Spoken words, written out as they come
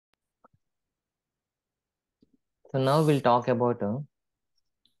So now we'll talk about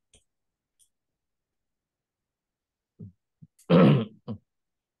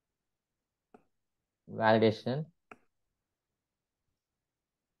validation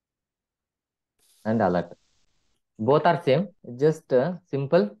and alert. Both are same, just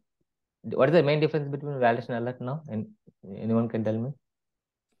simple. What is the main difference between validation and alert now? And anyone can tell me?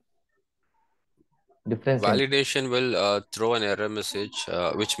 Difference in Validation will throw an error message,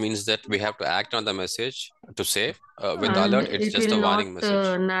 which means that we have to act on the message to save. With And alert, it's it just a will not warning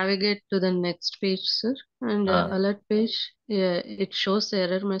message. navigate to the next page, sir. And alert page, it shows the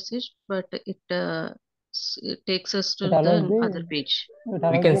error message, but it takes us to the other page. we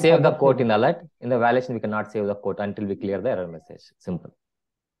can save the code in alert. In the validation, we cannot save the code until we clear the error message. Simple.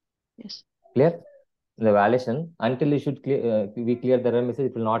 Yes. Clear? In the validation, until we clear the error message,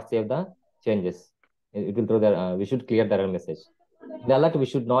 it will not save the changes. It will throw the we should clear the error message. In the alert, we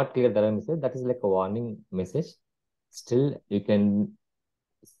should not clear the error message. That is like a warning message. Still, you can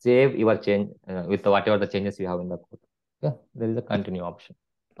save your change with whatever the changes you have in the code. Yeah, there is a continue option.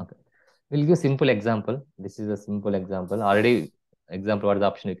 Okay, we'll give simple example. This is a simple example. Already example what the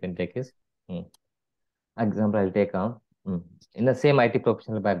option you can take is example I'll take in the same IT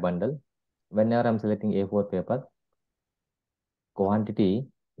professional by bundle. Whenever I'm selecting A4 paper, quantity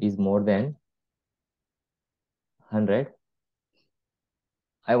is more than 100.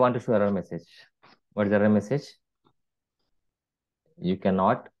 I want to show error message. What is the error message? You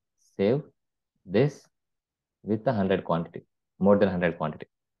cannot save this with the 100 quantity, more than 100 quantity.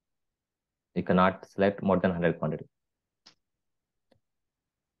 You cannot select more than 100 quantity.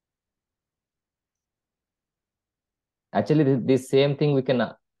 Actually, this same thing we can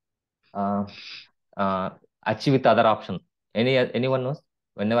achieve with other option. Anyone knows?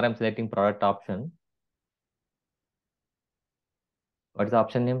 Whenever I'm selecting product option, what is the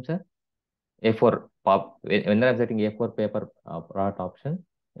option name, sir? A4 pop. Whenever I'm selecting A4 paper product option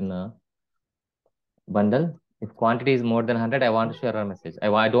in a bundle, if quantity is more than 100, I want to show error message.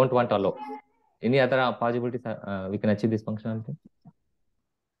 I don't want to allow. Any other possibilities we can achieve this functionality?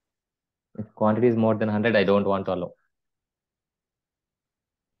 If quantity is more than 100, I don't want to allow.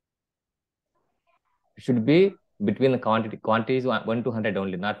 It should be between the quantity. Quantity is 1 to 100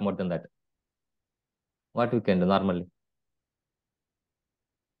 only, not more than that. What we can do normally?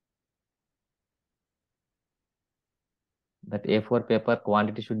 That A4 paper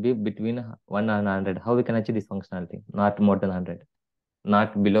quantity should be between 1 and 100. How we can achieve this functionality? Not more than 100.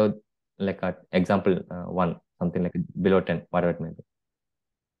 Not below, like example 1, something like below 10, whatever it may be.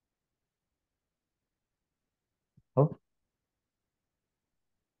 How?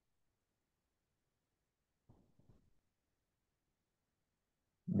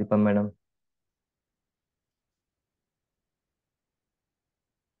 Deepa madam.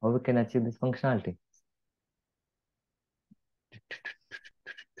 How we can achieve this functionality?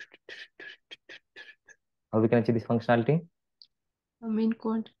 How we can achieve this functionality? Mean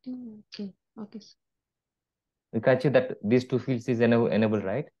quantity. Okay. Okay, sir. We can achieve that these two fields is enabled,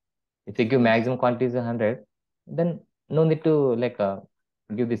 right? If you give maximum quantity is 100, then no need to like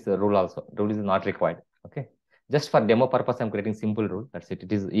give this rule also. Rule is not required. Okay. Just for demo purpose, I'm creating simple rule. That's it.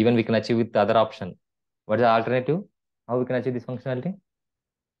 It is even we can achieve with the other option. What is the alternative? How we can achieve this functionality?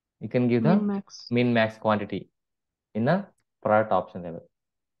 You can give the mean max quantity in a product option level.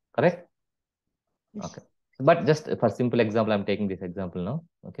 Correct? Yes. Okay. But just for simple example, I'm taking this example now.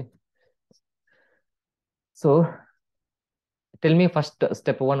 Okay. So tell me first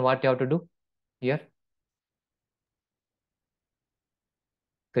step 1, what you have to do here?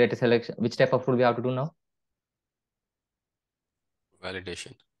 Create a selection. Which type of rule we have to do now?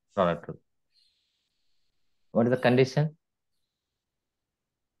 Validation. Product rule. What is the condition?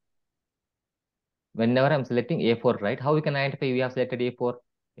 Whenever I'm selecting A4, right? How we can identify we have selected A4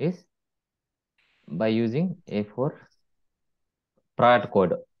 is by using A4 product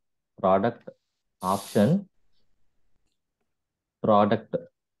code. Product option product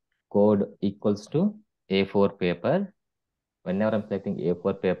code equals to A4 paper. Whenever I'm selecting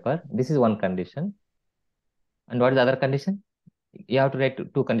A4 paper, this is one condition. And what is the other condition? You have to write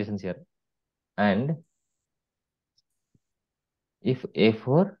two conditions here. And if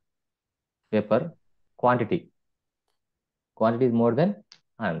A4 paper quantity is more than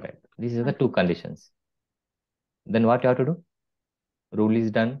 100, these are the two conditions. Then what you have to do? Rule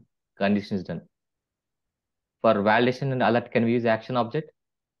is done, condition is done. For validation and alert, can we use action object?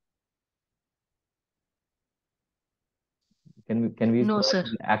 Can we use no, sir.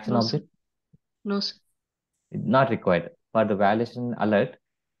 action no, object? Sir. No, sir. It's not required. For the validation and alert,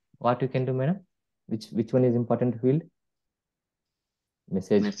 what you can do, madam? Which one is important field?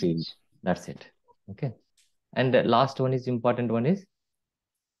 Message field. That's it. Okay. And the last one is important one is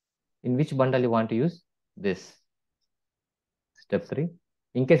in which bundle you want to use this. Step 3.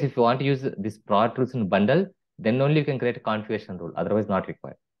 In case if you want to use this product rules in bundle, then only you can create a configuration rule, otherwise not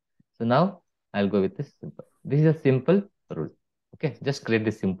required. So now I'll go with this simple. This is a simple rule. Okay, just create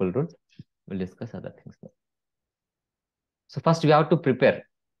this simple rule. We'll discuss other things now. So first we have to prepare.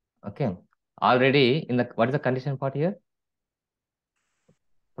 Okay, already in the what is the condition part here?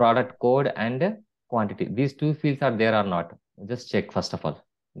 Product code and quantity. These two fields are there or not? Just check first of all.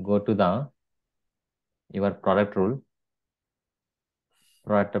 Go to the your product rule,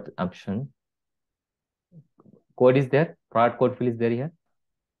 product option. Code is there. Product code field is there here.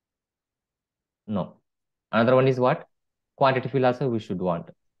 No. Another one is what? Quantity field also we should want.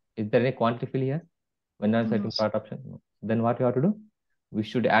 Is there any quantity field here? When I'm setting product option? No. Then what you have to do? We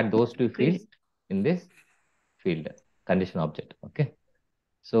should add those two fields in this field condition object. Okay.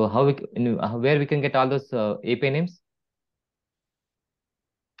 So how we where we can get all those API names?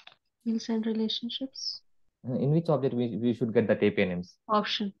 Fields and relationships. In which object we should get that API names?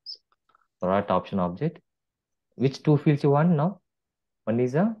 Options. Product option object. Which two fields you want now? One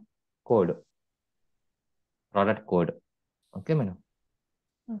is a code. Product code. Okay, madam.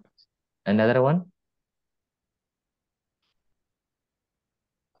 Okay. Another one?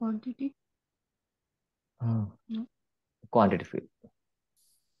 Quantity. No. Quantity field.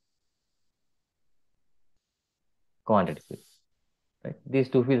 Quantity field. Right. These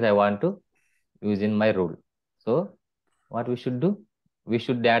two fields I want to use in my rule. So what we should do? We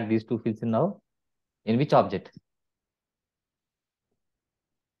should add these two fields in now. In which object?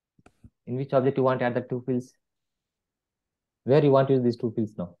 In which object you want to add the two fields? Where you want to use these two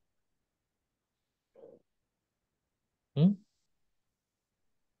fields now?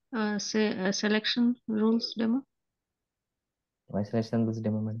 Say selection rules demo. Why selection rules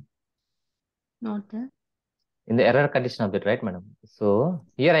demo, madam? Not there. In the error condition object, right, madam? So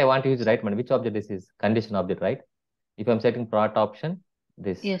here I want to use, right, madam? Which object this is? Condition object, right? If I'm setting product option,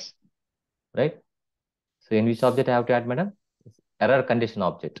 this. Yes. Right? So in which object I have to add, madam? Error condition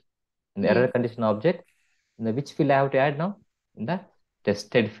object. In the error condition object, in the which field I have to add now? In the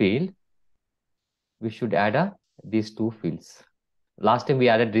tested field, we should add these two fields. Last time we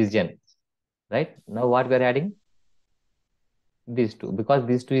added region, right? Now what we are adding? These two, because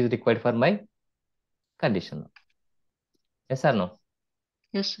these two is required for my condition. Yes or no?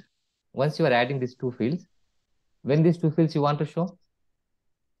 Yes, sir. Once you are adding these two fields, when these two fields you want to show?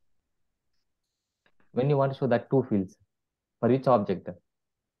 When you want to show that two fields, for which object?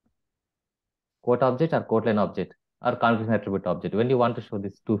 Quote object or quote line object or configuration attribute object? When you want to show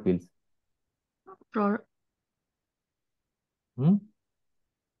these two fields?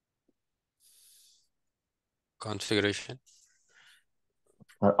 Configuration.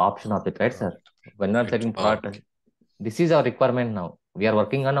 For option object, right, sir? When I'm setting product, this is our requirement now. We are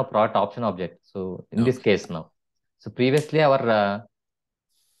working on a product option object. So in this case now. So previously our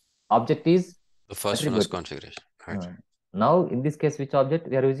object is the first attribute. one was configuration. Right. Now in this case, which object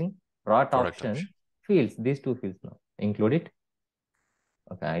we are using? Product option fields. These two fields now. Include it.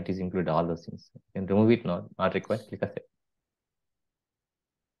 Okay, it is include all those things. You can remove it now. Not required. Click accept.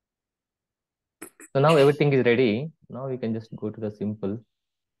 So now everything is ready. Now we can just go to the simple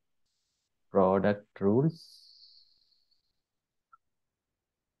product rules.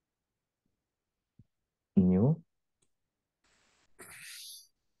 New.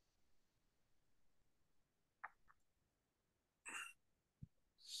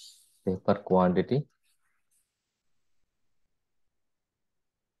 Paper quantity.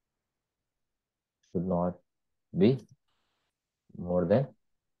 Should not be more than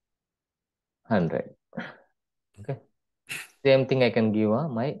 100. Okay. Same thing I can give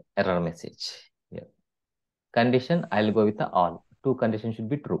my error message here. Condition, I'll go with the all. Two conditions should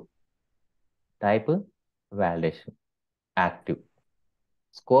be true. Type, validation, active.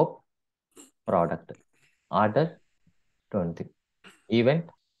 Scope, product. Order, 20. Event,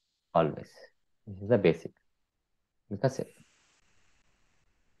 always. This is the basic. Because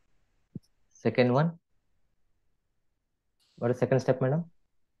second one. What is the second step, madam?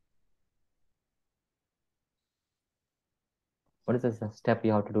 What is the step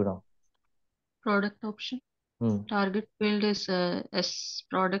you have to do now? Product option. Target field is S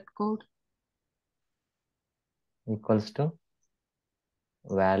product code. Equals to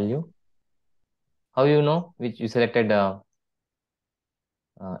value. How you know which you selected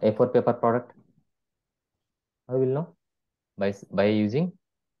A4 paper product? How will know? By using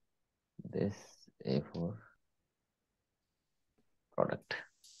this A4 product.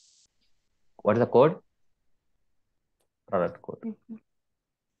 What is the code? Product code.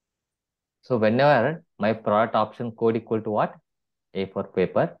 So whenever my product option code equal to what? A for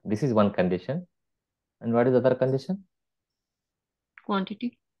paper. This is one condition. And what is the other condition?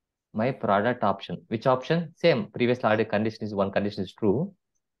 Quantity. My product option. Which option? Same. Previously already condition is one condition is true.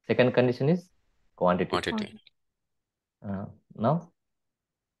 Second condition is quantity. Now?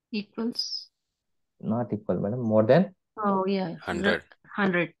 Equals. Not equal, madam. More than? Oh, yeah. 100.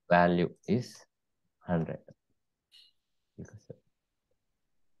 100. Value is 100.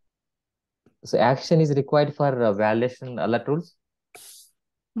 So action is required for validation alert rules?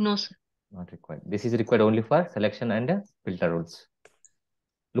 No, sir. Not required. This is required only for selection and filter rules.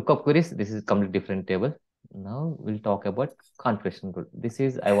 Lookup queries, this is completely different table. Now we'll talk about configuration rule. This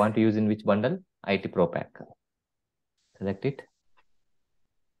is I want to use in which bundle? IT Pro Pack. Select it.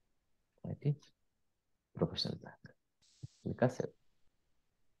 IT Professional Pack. Because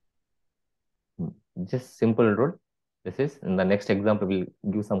just simple rule. This is in the next example we'll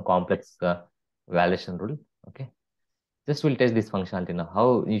give some complex validation rule. Okay. Just we'll test this functionality now.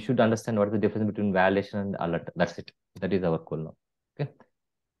 How you should understand what is the difference between validation and alert. That's it. That is our goal now. Okay.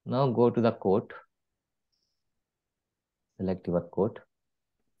 Now go to the code. Select your code.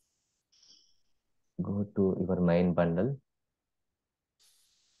 Go to your main bundle.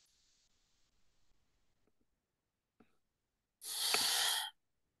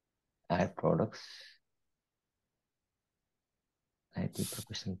 Add products. IT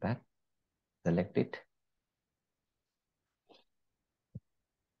Professional Pack. Select it.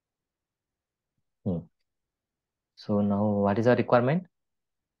 So now what is our requirement?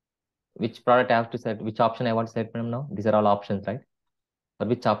 Which product I have to set? Which option I want to set now? These are all options, right? For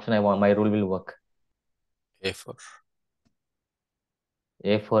which option I want my rule will work? A4.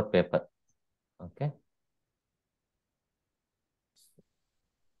 A4 paper. Okay.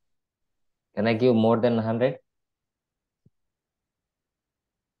 Can I give more than 100?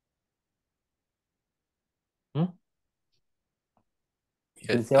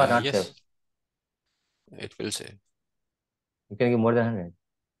 It will save or not yes. save? It will save. You can give more than 100.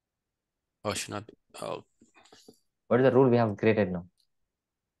 Oh, should not. Oh, What is the rule we have created now?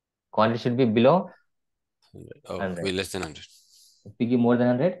 Quantity should be below 100. we less than 100. If we give more than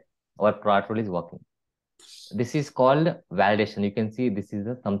 100, our product rule is working. This is called validation. You can see this is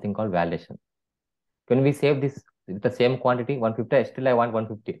something called validation. Can we save this with the same quantity, 150? Still I want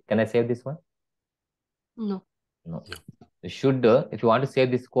 150. Can I save this one? No. No. You should, if you want to save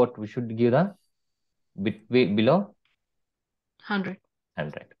this code, we should give the bit below 100.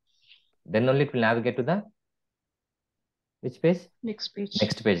 100. Then only it will navigate to the which page? Next page.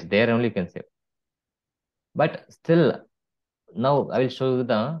 Next page. There only you can save. But still, now I will show you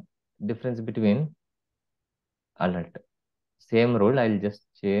the difference between alert. Same rule, I will just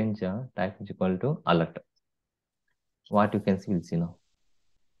change type is equal to alert. What you can see, we'll see now.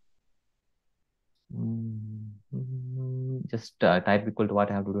 Just type equal to what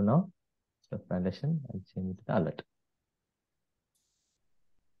I have to do now. Step validation, I'll change it to the alert.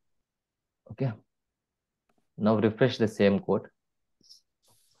 Okay. Now refresh the same code.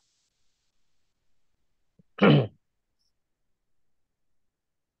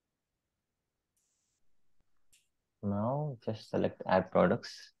 Now just select add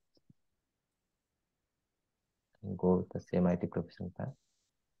products. And go with the same IT professional pack.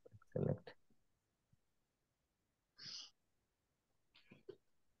 Select.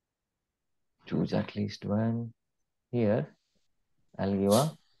 Choose at least one. Here, I'll give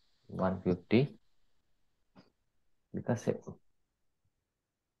a 150. Because it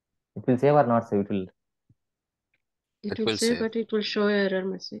will save or not save, It will save, but it will show error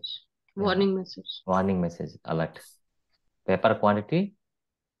message. Warning message. Warning message, alert. Paper quantity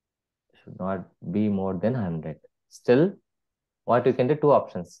should not be more than 100. Still, what you can do, two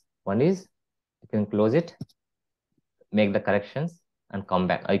options. One is you can close it, make the corrections and come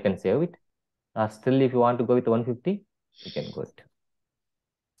back. Or you can save it. Or still, if you want to go with 150, you can go it.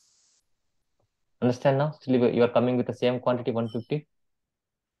 Understand now? Still, you are coming with the same quantity, 150.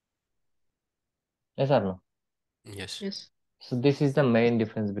 Yes or no? Yes. Yes. So this is the main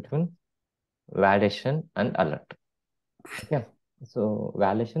difference between validation and alert. Okay. So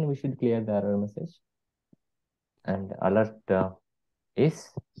validation, we should clear the error message. And alert is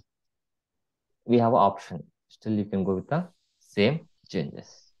we have an option. Still, you can go with the same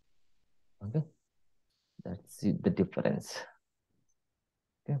changes. Okay. That's the difference.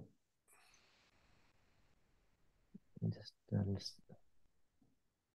 Okay. Just let's